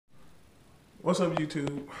What's up,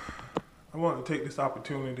 YouTube? I want to take this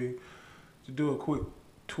opportunity to do a quick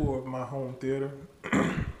tour of my home theater.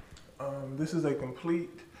 This is a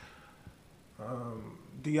complete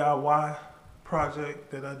DIY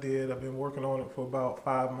project that I did. I've been working on it for about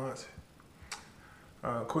 5 months.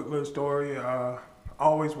 Quick little story. I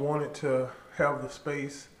always wanted to have the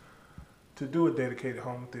space to do a dedicated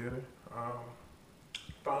home theater.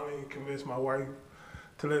 Finally convinced my wife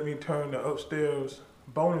to let me turn the upstairs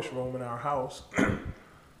bonus room in our house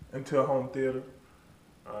into a home theater.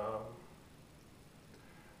 I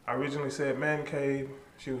originally said man cave.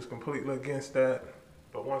 She was completely against that.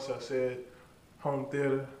 But once I said home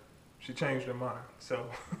theater, she changed her mind. So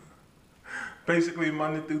basically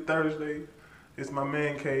Monday through Thursday, it's my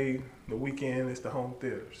man cave. The weekend is the home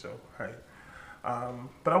theater. So, hey.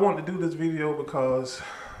 But I wanted to do this video because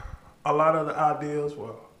a lot of the ideas,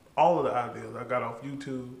 well, all of the ideas I got off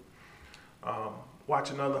YouTube,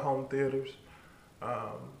 watching other home theaters.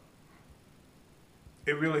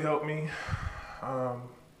 It really helped me.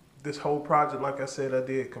 This whole project, like I said, I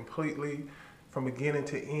did completely from beginning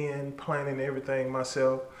to end, planning everything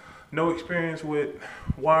myself. No experience with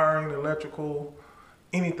wiring, electrical,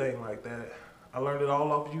 anything like that. I learned it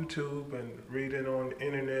all off YouTube and reading on the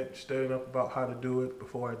internet, studying up about how to do it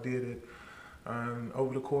before I did it. And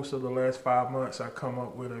over the course of the last 5 months, I come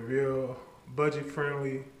up with a real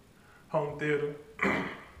budget-friendly home theater.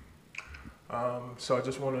 So I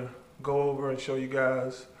just want to go over and show you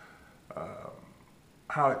guys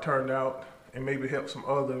how it turned out and maybe help some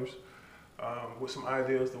others with some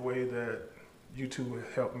ideas the way that YouTube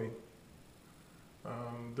has helped me.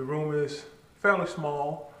 The room is fairly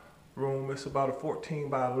small room. It's about a 14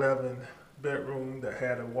 by 11 bedroom that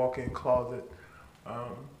had a walk-in closet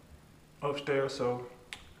upstairs. So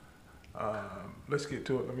let's get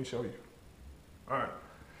to it. Let me show you. All right.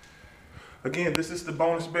 Again, this is the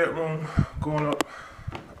bonus bedroom going up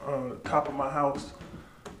on the top of my house.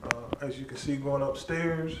 As you can see, going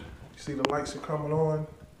upstairs, you see the lights are coming on.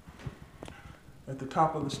 At the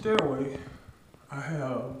top of the stairway, I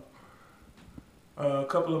have a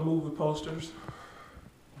couple of movie posters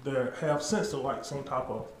that have sensor lights on top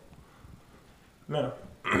of. Now,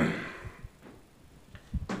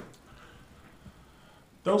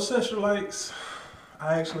 those sensor lights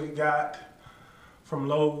I actually got from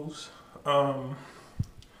Lowe's.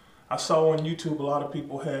 I saw on YouTube a lot of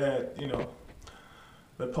people had,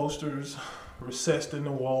 the posters recessed in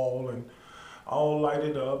the wall and all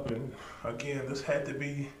lighted up. And again, this had to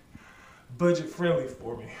be budget friendly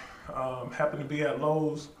for me. Happened to be at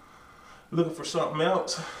Lowe's looking for something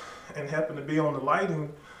else and happened to be on the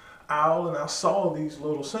lighting aisle, and I saw these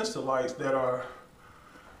little sensor lights that are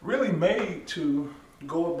really made to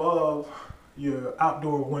go above your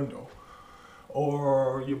outdoor window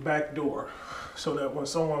or your back door, so that when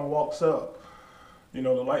someone walks up, the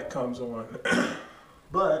light comes on.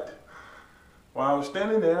 But while I was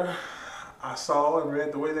standing there, I saw and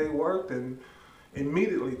read the way they worked and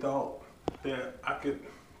immediately thought that I could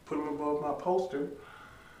put them above my poster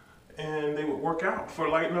and they would work out for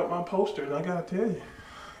lighting up my poster. And I gotta tell you,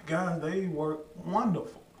 guys, they work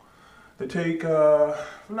wonderful. They take,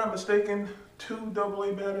 if I'm not mistaken, 2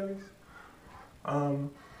 AA batteries.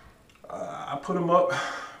 I put them up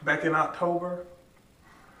back in October.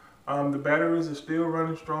 The batteries are still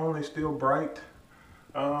running strong. They're still bright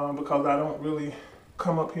because I don't really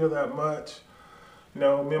come up here that much. Me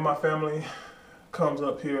and my family comes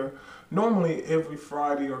up here normally every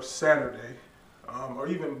Friday or Saturday, or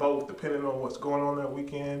even both, depending on what's going on that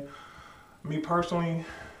weekend. Me personally,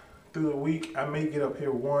 through the week, I may get up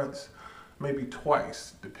here once, maybe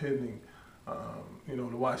twice, depending.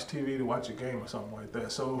 To watch TV, to watch a game or something like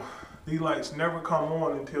that. So these lights never come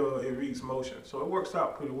on until it reads motion. So it works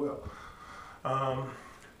out pretty well.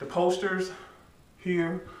 The posters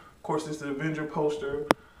here, of course, this is the Avenger poster,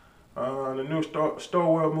 the new Star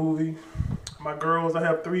Wars movie. My girls, I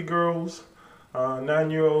have 3 girls,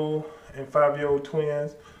 9-year-old and 5-year-old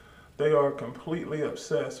twins. They are completely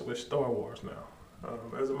obsessed with Star Wars now.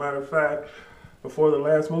 As a matter of fact, before the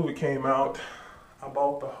last movie came out, I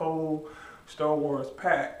bought the whole Star Wars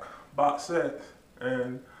pack box set,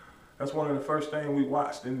 and that's one of the first things we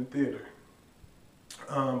watched in the theater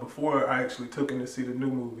before I actually took in to see the new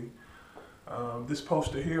movie. This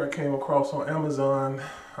poster here I came across on Amazon.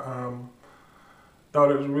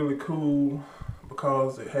 Thought it was really cool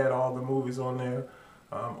because it had all the movies on there.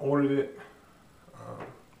 Ordered it.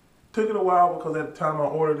 Took it a while because at the time I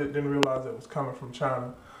ordered it, didn't realize it was coming from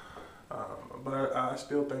China. But I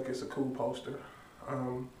still think it's a cool poster.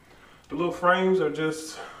 The little frames are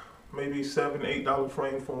just maybe $7, $8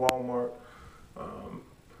 frames from Walmart.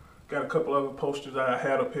 Got a couple other posters that I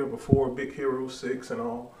had up here before, Big Hero 6 and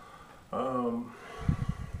all.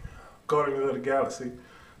 Guardians of the Galaxy.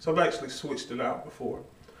 So I've actually switched it out before.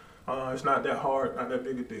 It's not that hard, not that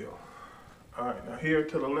big a deal. Alright, now here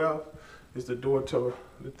to the left is the door to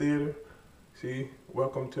the theater. See,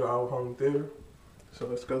 welcome to our home theater. So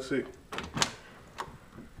let's go see.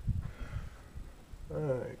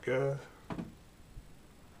 Alright guys.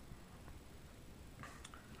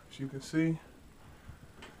 As you can see,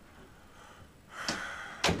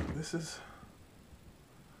 this is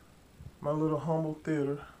my little humble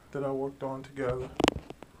theater that I worked on together.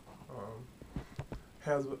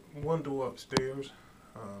 Has one door upstairs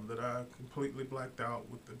that I completely blacked out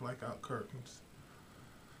with the blackout curtains.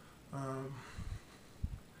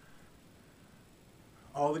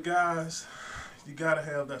 All the guys, you gotta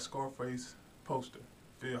have that Scarface poster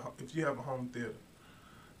if you have a home theater.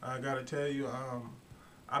 I gotta tell you,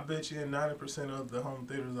 I bet you in 90% of the home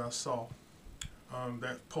theaters I saw,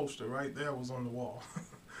 that poster right there was on the wall.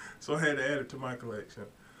 So I had to add it to my collection.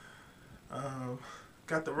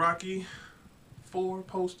 Got the Rocky IV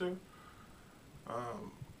poster,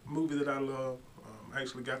 movie that I love.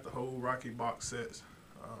 Actually got the whole Rocky box sets.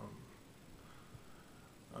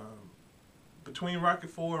 Between Rocky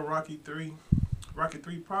IV and Rocky III, Rocky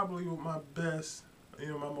III probably was my best,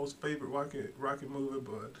 my most favorite Rocky movie,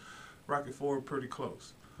 but Rocky IV pretty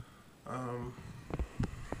close.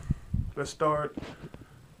 Let's start.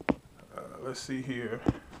 Let's see here.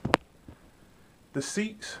 The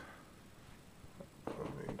seats.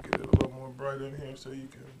 Let me get it a little more bright in here so you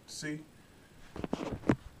can see.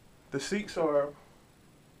 The seats are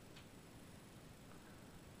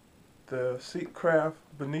the Seatcraft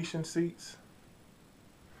Venetian seats.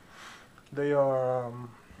 They are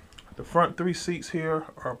the front 3 seats here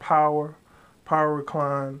are power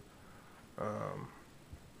recline,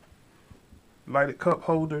 lighted cup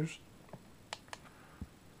holders.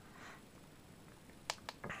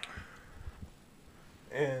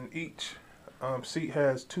 And each seat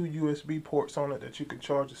has 2 USB ports on it that you can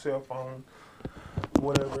charge a cell phone,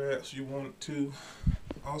 whatever else you want to.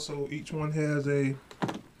 Also, each one has a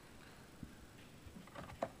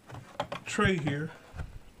tray here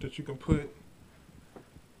that you can put,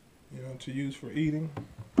 to use for eating.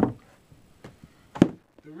 The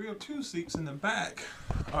real 2 seats in the back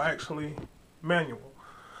are actually manual.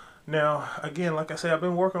 Now, again, like I said, I've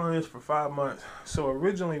been working on this for 5 months. So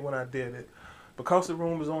originally when I did it, because the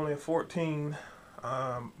room was only a 14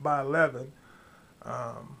 by 11,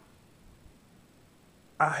 I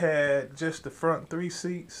had just the front 3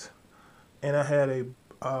 seats, and I had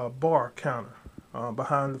a bar counter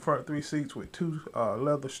behind the front 3 seats with 2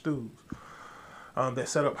 leather stools that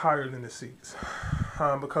set up higher than the seats.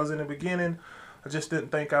 Because in the beginning, I just didn't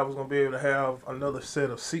think I was going to be able to have another set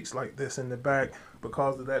of seats like this in the back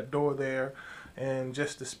because of that door there and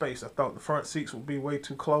just the space. I thought the front seats would be way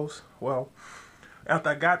too close. Well,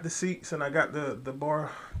 after I got the seats and I got the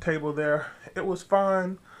bar table there, it was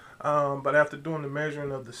fine. But after doing the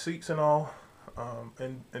measuring of the seats and all,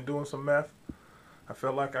 and doing some math, I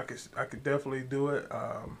felt like I could definitely do it.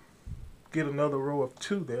 Get another row of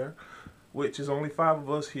 2 there, which is only 5 of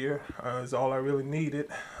us here, is all I really needed.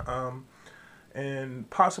 And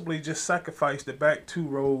possibly just sacrifice the back 2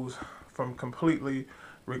 rows from completely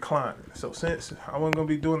reclining. So since I wasn't going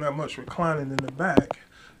to be doing that much reclining in the back,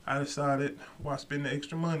 I decided, why spend the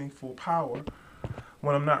extra money for power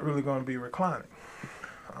when I'm not really going to be reclining.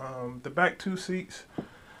 The back 2 seats,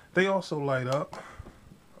 they also light up,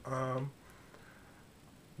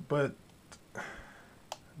 but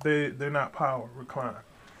they're not power reclining.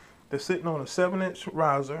 They're sitting on a 7-inch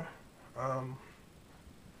riser.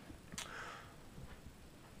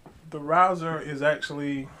 The riser is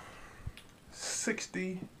actually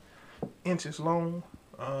 60 inches long.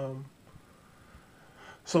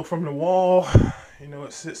 So from the wall,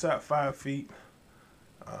 it sits out 5 feet,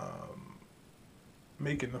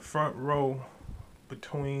 making the front row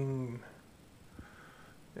between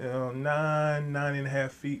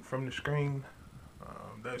 9.5 feet from the screen.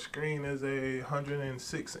 That screen is a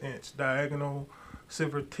 106-inch diagonal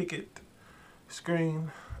silver ticket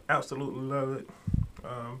screen. Absolutely love it.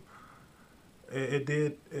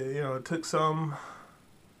 It took some,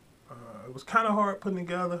 it was kind of hard putting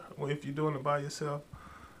together if you're doing it by yourself.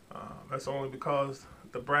 That's only because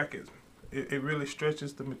the brackets, it really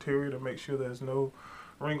stretches the material to make sure there's no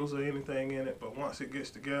wrinkles or anything in it. But once it gets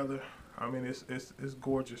together, I mean, it's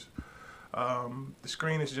gorgeous. The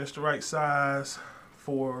screen is just the right size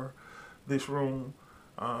for this room,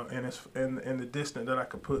 and it's in the distance that I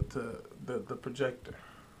could put the projector.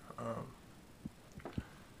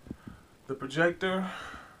 The projector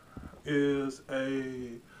is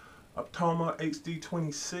a Optoma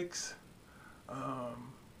HD26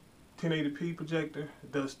 1080p projector.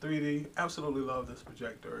 It does 3D. Absolutely love this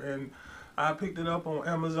projector, and I picked it up on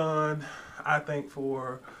Amazon, I think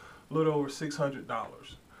for a little over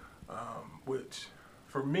 $600, which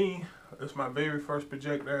for me, it's my very first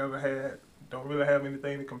projector I ever had. Don't really have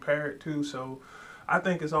anything to compare it to, so I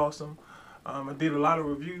think it's awesome. I did a lot of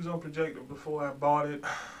reviews on projector before I bought it.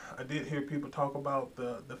 I did hear people talk about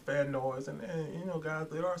the fan noise, and you know, guys,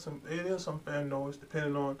 it is some fan noise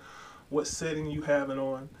depending on what setting you have it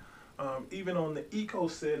on. Even on the eco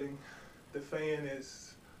setting, the fan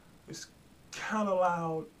is kind of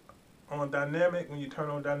loud. On dynamic, when you turn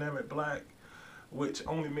on dynamic black, which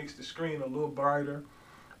only makes the screen a little brighter,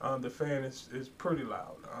 the fan is pretty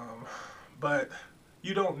loud. But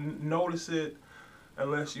you don't notice it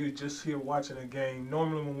unless you're just here watching a game.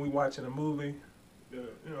 Normally when we're watching a movie, you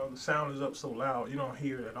know, the sound is up so loud you don't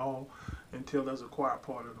hear it at all until there's a quiet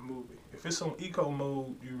part of the movie. If it's on eco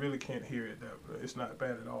mode, you really can't hear it. It's not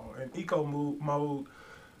bad at all. In eco mode,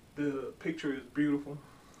 the picture is beautiful.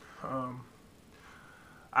 I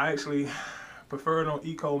actually prefer it on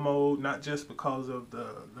eco mode, not just because of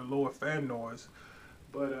the lower fan noise,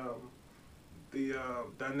 but the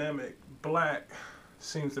dynamic black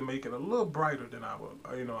seems to make it a little brighter than I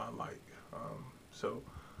like.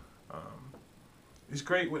 It's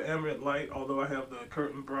great with ambient light. Although I have the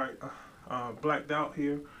curtain blacked out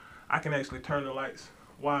here, I can actually turn the lights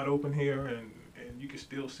wide open here, and you can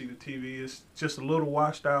still see the TV. It's just a little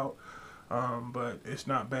washed out, but it's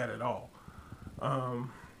not bad at all. Oh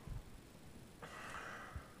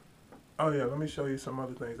yeah, let me show you some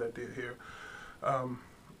other things I did here.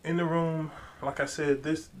 In the room, like I said,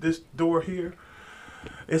 this door here,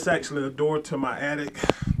 it's actually a door to my attic.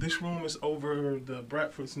 This room is over the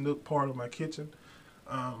breakfast nook part of my kitchen,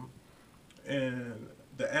 and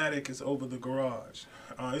the attic is over the garage.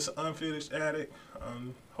 It's an unfinished attic.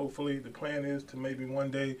 Hopefully the plan is to maybe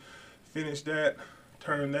one day finish that,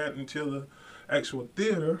 turn that into the actual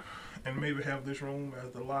theater, and maybe have this room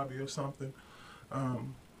as the lobby or something.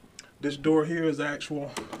 This door here is the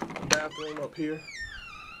actual bathroom up here.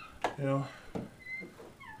 You know,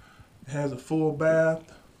 it has a full bath.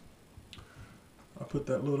 I put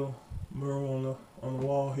that little mural on the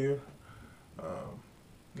wall here.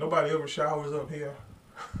 Nobody ever showers up here.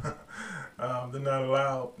 They're not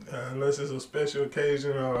allowed unless it's a special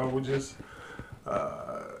occasion, or we just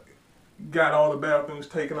got all the bathrooms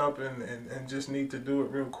taken up and just need to do it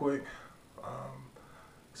real quick.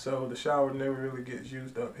 So the shower never really gets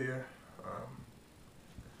used up here.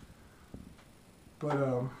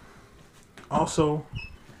 Also,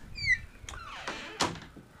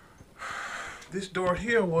 this door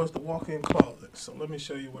here was the walk-in closet. So let me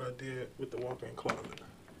show you what I did with the walk-in closet.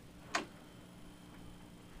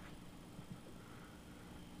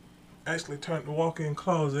 Actually turned the walk-in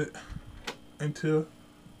closet into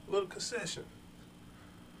a little concession.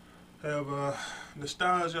 Have a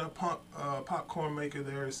Nostalgia popcorn maker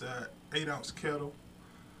there. It's an 8-ounce kettle.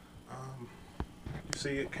 You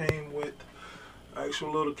see it came with an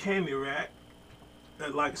actual little candy rack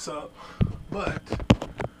that lights up, but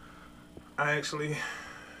I actually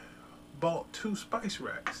bought 2 spice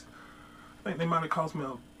racks. I think they might have cost me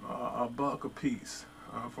a buck a piece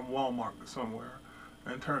from Walmart or somewhere,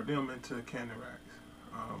 and turned them into candy racks.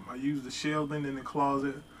 I used the shelving in the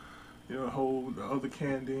closet, you know, hold the other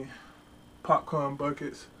candy, popcorn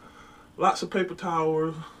buckets, lots of paper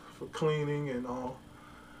towels for cleaning and all.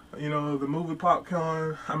 You know, the movie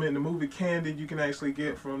candy you can actually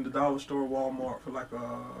get from the dollar store, Walmart, for like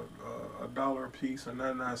a dollar a piece or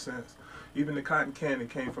 99 cents. Even the cotton candy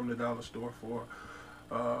came from the dollar store for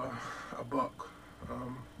a buck.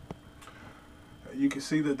 You can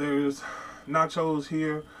see that there's nachos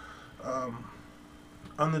here.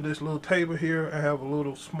 Under this little table here, I have a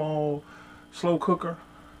little small slow cooker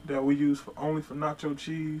that we use only for nacho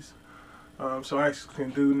cheese. So I actually can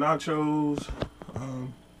do nachos.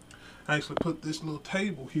 I actually put this little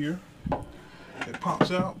table here. It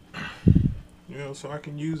pops out, you know, so I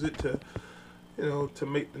can use it to, you know, to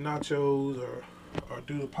make the nachos or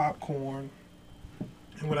do the popcorn.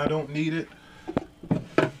 And when I don't need it,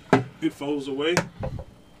 it folds away.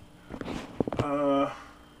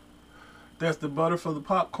 That's the butter for the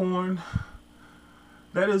popcorn.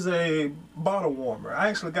 That is a bottle warmer. I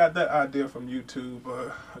actually got that idea from YouTube.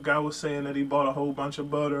 A guy was saying that he bought a whole bunch of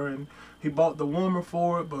butter and he bought the warmer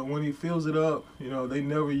for it, but when he fills it up, you know, they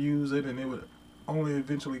never use it and it would only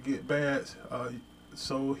eventually get bad.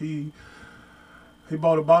 So he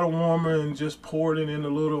bought a bottle warmer and just poured it in a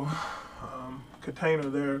little container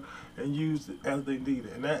there and used it as they need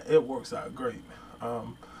it, and it works out great.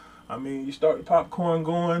 I mean, you start the popcorn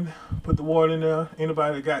going, put the water in there.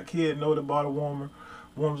 Anybody that got kid know the bottle warmer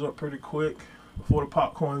warms up pretty quick. Before the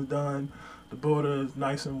popcorn's done, the butter is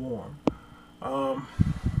nice and warm. Um,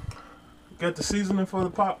 got the seasoning for the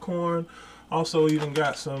popcorn. Also, even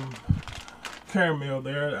got some caramel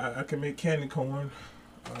there. I can make candy corn.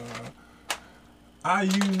 I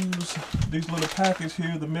use these little packets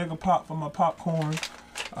here, the Mega Pop for my popcorn.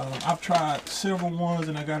 I've tried several ones,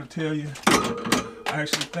 and I gotta tell you, I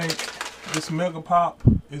actually think this Mega Pop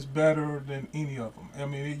is better than any of them. I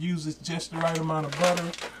mean, it uses just the right amount of butter,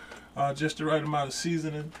 just the right amount of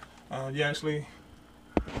seasoning. In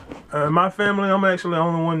my family, I'm actually the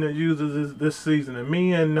only one that uses this seasoning.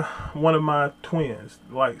 Me and one of my twins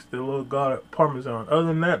likes the little garlic parmesan. Other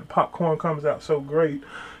than that, the popcorn comes out so great,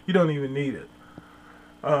 you don't even need it.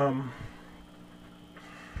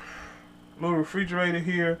 Little refrigerator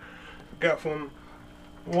here, got from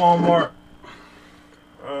Walmart.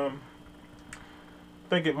 I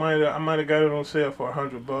think I might have got it on sale for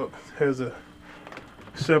 $100. Has a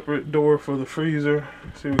separate door for the freezer.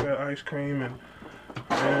 See, we got ice cream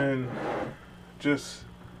and just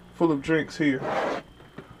full of drinks here.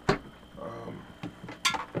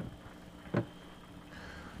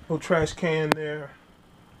 Little trash can there.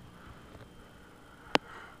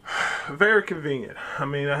 Very convenient. I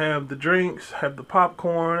mean, I have the drinks, have the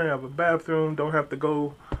popcorn, I have a bathroom, don't have to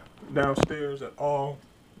go downstairs at all.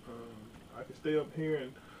 I can stay up here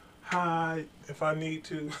and hide if I need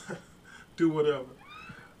to, do whatever.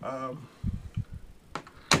 The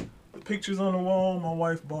pictures on the wall, my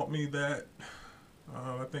wife bought me that.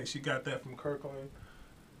 I think she got that from Kirkland.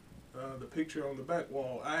 The picture on the back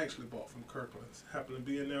wall, I actually bought from Kirkland's. Happened to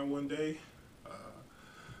be in there one day. I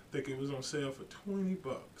think it was on sale for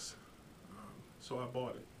 $20. So I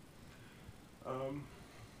bought it.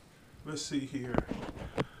 Let's see here.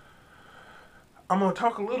 I'm going to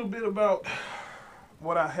talk a little bit about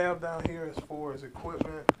what I have down here as far as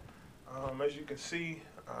equipment. As you can see,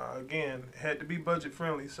 again, it had to be budget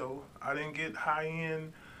friendly, so I didn't get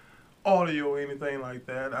high-end audio or anything like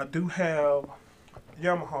that. I do have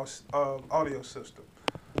Yamaha audio system.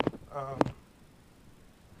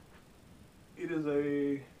 It is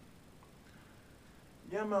a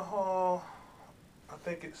Yamaha, I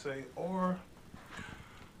think it's a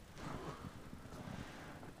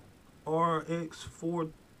RX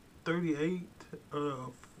 438,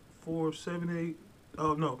 478.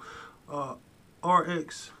 Oh no,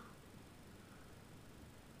 RX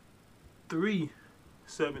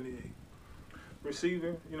 378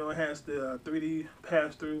 receiver. You know, it has the 3D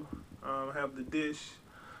pass through. I have the dish,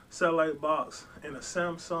 satellite box, and a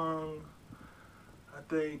Samsung, I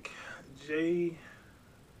think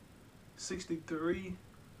J63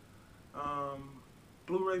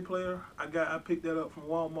 Blu-ray player. I picked that up from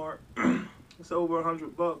Walmart. It's over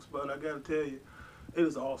 $100, but I gotta tell you, it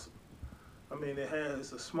is awesome. I mean, it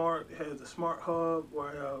has a smart hub where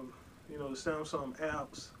I have, you know, the Samsung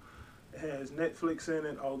apps. It has Netflix in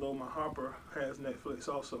it, although my Hopper has Netflix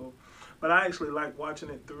also. But I actually like watching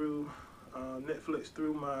it through Netflix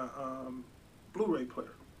through my Blu-ray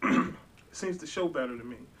player. It seems to show better to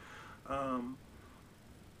me.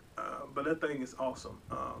 But that thing is awesome.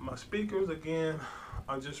 My speakers, again,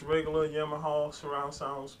 are just regular Yamaha surround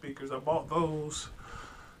sound speakers. I bought those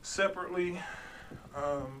separately.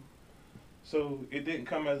 So it didn't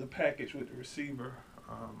come as a package with the receiver.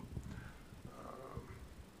 I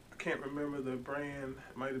can't remember the brand.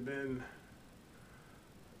 It might have been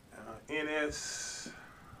NS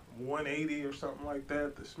 180 or something like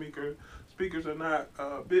that. The speakers are not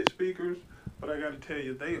bit speakers, but I got to tell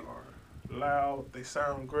you, they are loud. They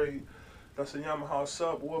sound great. That's a Yamaha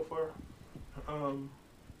subwoofer.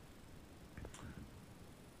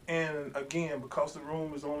 And again, because the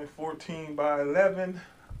room is only 14 by 11,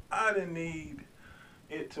 I didn't need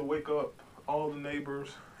it to wake up all the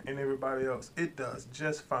neighbors and everybody else. It does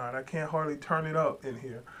just fine. I can't hardly turn it up in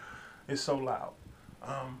here. It's so loud.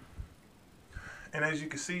 And as you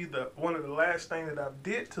can see, one of the last things that I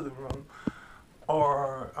did to the room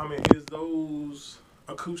is those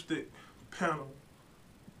acoustic panel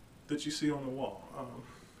that you see on the wall.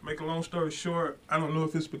 Make a long story short, I don't know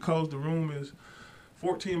if it's because the room is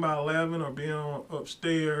 14 by 11 or being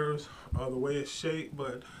upstairs or the way it's shaped,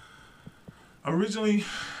 but originally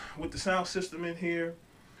with the sound system in here,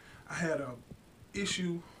 I had a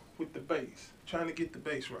issue with the bass, trying to get the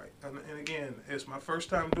bass right. And again, it's my first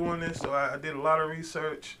time doing this, so I did a lot of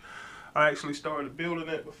research. I actually started building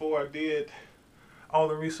it before I did all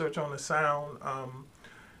the research on the sound.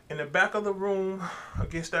 In the back of the room,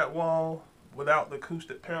 against that wall, without the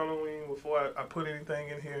acoustic paneling, before I put anything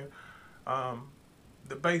in here,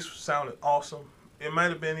 the bass sounded awesome. It might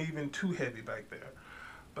have been even too heavy back there.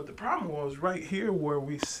 But the problem was right here where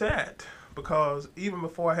we sat, because even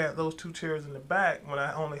before I had those two chairs in the back, when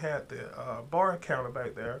I only had the bar counter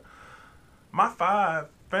back there, my 5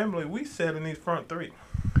 family, we sat in these front 3.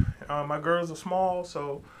 My girls are small,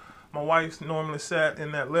 so my wife normally sat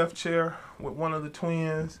in that left chair with one of the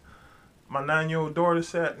twins. My 9-year-old daughter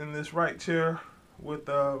sat in this right chair with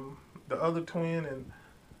the other twin, and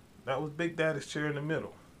that was Big Daddy's chair in the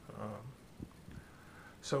middle.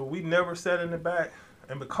 So we never sat in the back,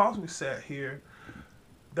 and because we sat here,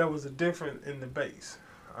 there was a difference in the bass.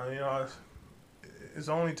 You know, it's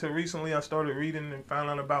only till recently I started reading and found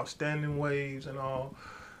out about standing waves and all,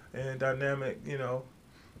 and dynamic. You know,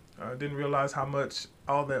 I didn't realize how much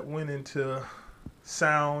all that went into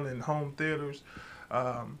sound and home theaters.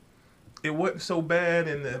 It wasn't so bad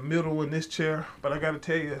in the middle in this chair, but I got to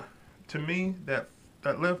tell you, to me, that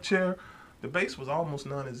left chair, the bass was almost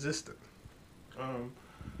non-existent.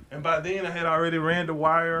 And by then I had already ran the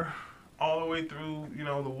wire all the way through, you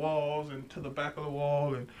know, the walls and to the back of the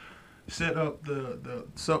wall, and set up the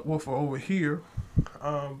subwoofer over here.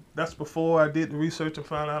 That's before I did the research and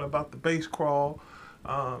found out about the bass crawl.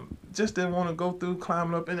 Just didn't want to go through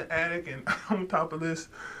climbing up in the attic and on top of this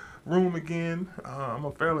room again. I'm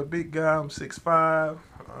a fairly big guy. I'm 6'5".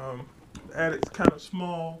 The attic's kind of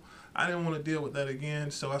small. I didn't want to deal with that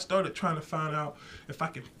again, so I started trying to find out if I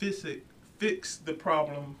can fix the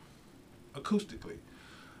problem acoustically,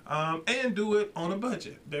 and do it on a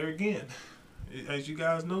budget. There again, as you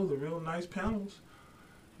guys know, the real nice panels,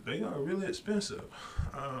 they are really expensive.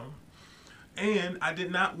 And I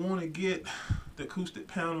did not want to get the acoustic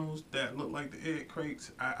panels that look like the egg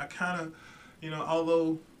crates. I kind of, you know,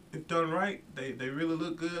 although if done right, they really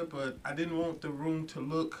look good, but I didn't want the room to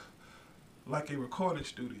look like a recording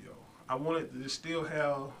studio. I wanted to still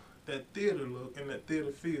have that theater look and that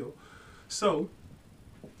theater feel. So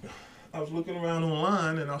I was looking around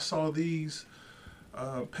online and I saw these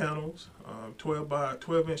panels,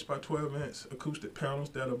 12 inch by 12 inch acoustic panels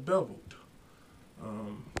that are beveled.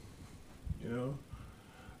 You know,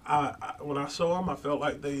 when I saw them, I felt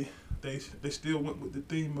like they still went with the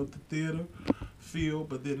theme of the theater feel,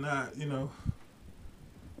 but did not, you know,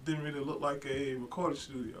 didn't really look like a recording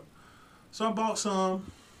studio. So I bought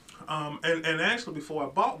some, and actually before I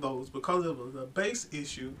bought those, because of the bass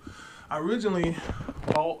issue, I originally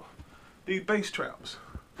bought these bass traps.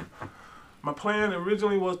 My plan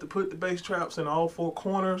originally was to put the bass traps in all 4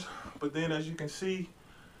 corners, but then as you can see,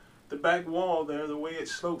 the back wall there, the way it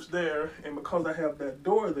slopes there, and because I have that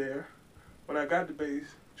door there, when I got the bass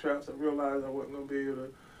traps, I realized I wasn't going to be able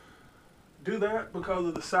to do that because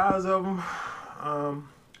of the size of them.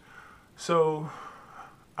 So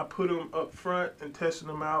I put them up front and tested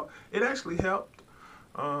them out. It actually helped.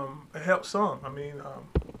 It helped some. I mean,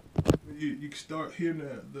 you can start hearing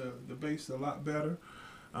the bass a lot better.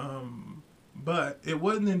 But it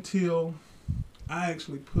wasn't until I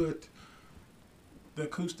actually put the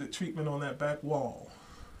acoustic treatment on that back wall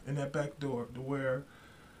and that back door to where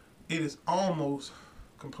it is almost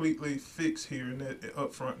completely fixed here and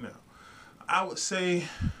up front now. I would say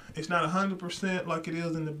it's not 100% like it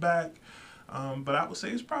is in the back, but I would say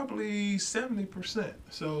it's probably 70%.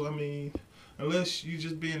 So, I mean, unless you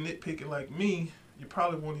just being nitpicky like me, you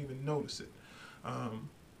probably won't even notice it.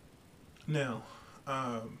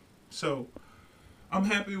 So I'm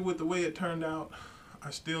happy with the way it turned out. I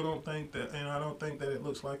still don't think that, and I don't think that it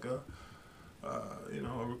looks like a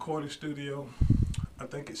recording studio. I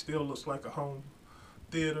think it still looks like a home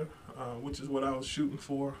theater, which is what I was shooting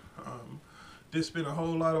for. Did spend a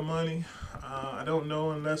whole lot of money. I don't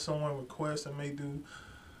know, unless someone requests, I may do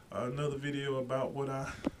another video about what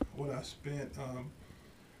I spent.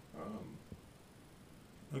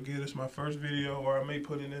 Again, it's my first video, or I may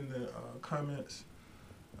put it in the comments.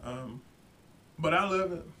 But I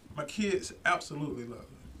love it. My kids absolutely love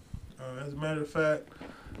it. As a matter of fact,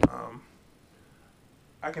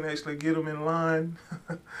 I can actually get them in line.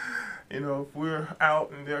 You know, if we're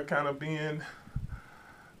out and they're kind of being,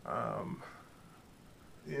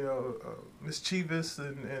 mischievous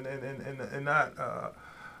and not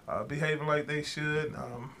behaving like they should,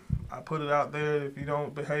 I put it out there. If you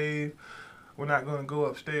don't behave, we're not going to go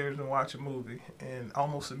upstairs and watch a movie. And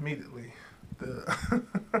almost immediately, the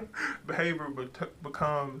behavior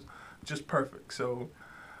becomes just perfect. So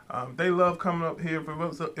they love coming up here.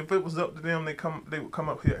 If it was up to them, they would come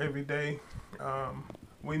up here every day.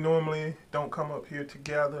 We normally don't come up here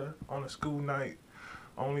together on a school night,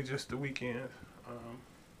 only just the weekend.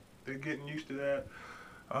 They're getting used to that,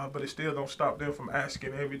 but it still don't stop them from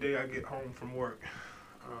asking every day I get home from work.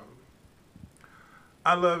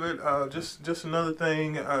 I love it. Just another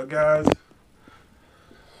thing, guys.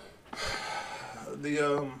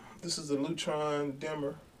 This is a Lutron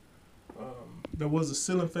dimmer. There was a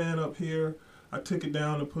ceiling fan up here. I took it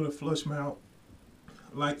down and put a flush mount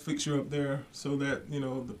light fixture up there so that, you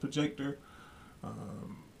know, the projector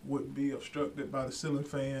wouldn't be obstructed by the ceiling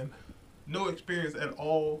fan. No experience at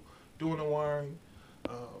all doing the wiring.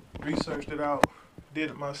 Researched it out,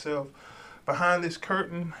 did it myself. Behind this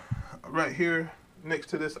curtain right here next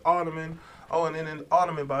to this ottoman, oh, and then in the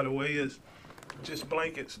ottoman, by the way, is just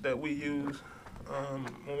blankets that we use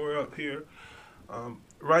when we're up here.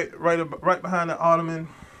 Right behind the ottoman,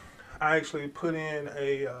 I actually put in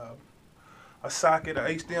a socket, a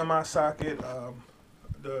HDMI socket,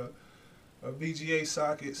 the VGA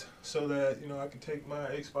sockets, so that, you know, I can take my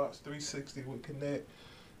Xbox 360 with Kinect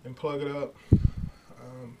and plug it up.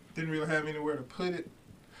 Didn't really have anywhere to put it,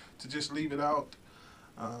 to just leave it out.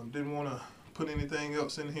 Didn't want to put anything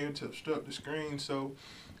else in here to obstruct the screen, so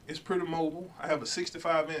it's pretty mobile. I have a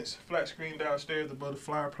 65-inch flat screen downstairs above the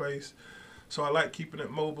fireplace, so I like keeping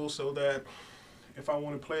it mobile so that if I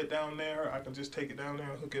want to play it down there, I can just take it down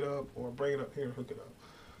there and hook it up, or bring it up here and hook it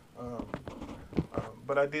up.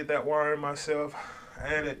 But I did that wiring myself. I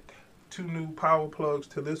added 2 new power plugs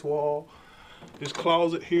to this wall. This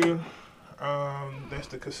closet here, that's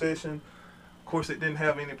the concession. Of course, it didn't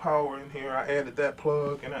have any power in here. I added that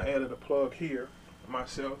plug, and I added a plug here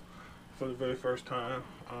myself for the very first time.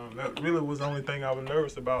 That really was the only thing I was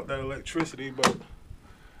nervous about, that electricity. But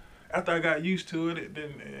after I got used to it, it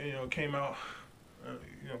didn't, you know, came out,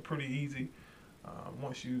 you know, pretty easy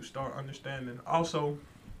once you start understanding. Also,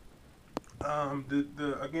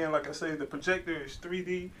 again, like I say, the projector is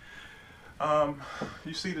 3D.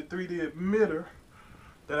 You see the 3D emitter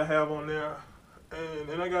that I have on there,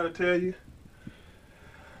 and I gotta tell you,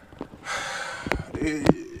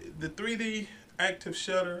 the 3D active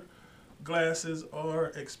shutter glasses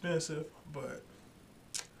are expensive, but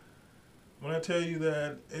when I tell you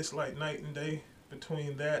that it's like night and day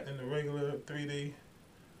between that and the regular 3D,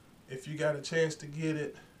 if you got a chance to get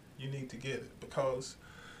it, you need to get it, because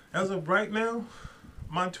as of right now,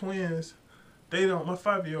 my twins, my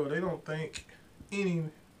 5-year-old, they don't think any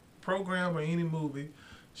program or any movie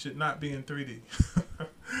should not be in 3D.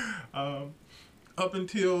 Up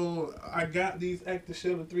until I got these active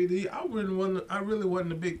shutter 3D, I really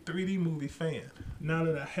wasn't a big 3D movie fan. Now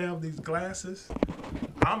that I have these glasses,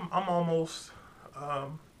 I'm almost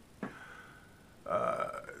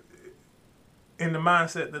in the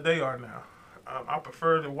mindset that they are now. I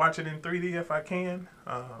prefer to watch it in 3D if I can.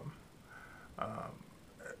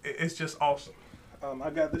 It's just awesome. I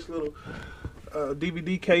got this little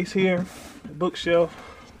DVD case here, bookshelf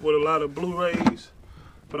with a lot of Blu-rays,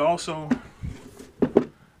 but also,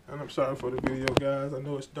 and I'm sorry for the video, guys, I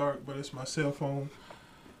know it's dark, but it's my cell phone.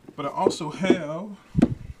 But I also have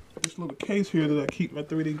this little case here that I keep my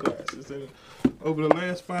 3D glasses in. Over the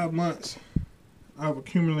last 5 months, I've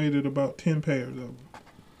accumulated about 10 pairs of them.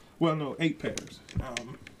 Well, no, 8 pairs.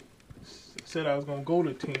 Said I was going to go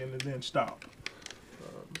to 10 and then stop.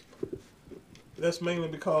 That's mainly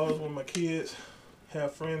because when my kids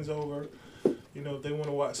have friends over, you know, if they want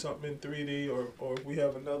to watch something in 3D, or if we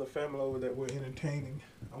have another family over that we're entertaining,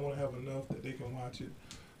 I want to have enough that they can watch it.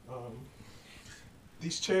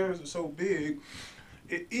 These chairs are so big,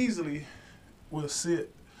 it easily will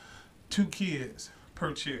sit 2 kids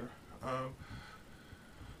per chair.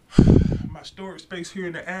 My storage space here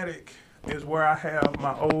in the attic is where I have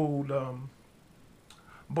my old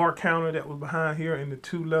bar counter that was behind here, and the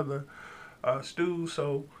 2 leather stools.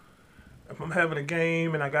 So if I'm having a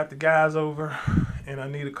game and I got the guys over and I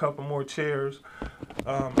need a couple more chairs,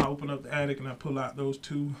 I open up the attic and I pull out those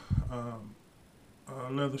 2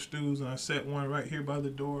 leather stools, and I set one right here by the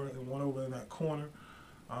door and one over in that corner.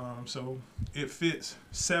 So it fits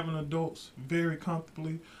 7 adults very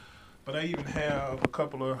comfortably. But I even have a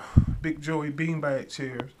couple of Big Joey beanbag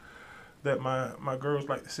chairs that my girls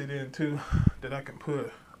like to sit in too, that I can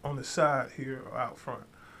put on the side here or out front.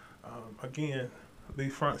 Again, the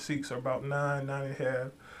front seats are about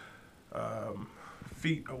 9.5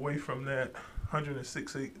 feet away from that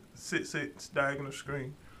 106.6 diagonal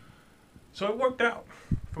screen. So it worked out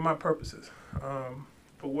for my purposes.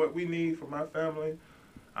 For what we need for my family,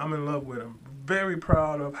 I'm in love with them. Very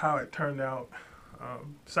proud of how it turned out.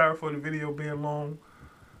 Sorry for the video being long,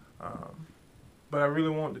 but I really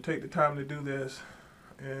wanted to take the time to do this,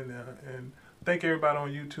 and thank everybody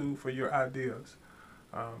on YouTube for your ideas.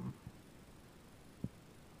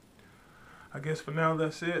 I guess for now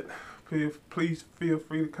that's it. Please feel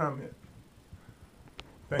free to comment.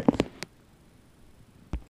 Thanks.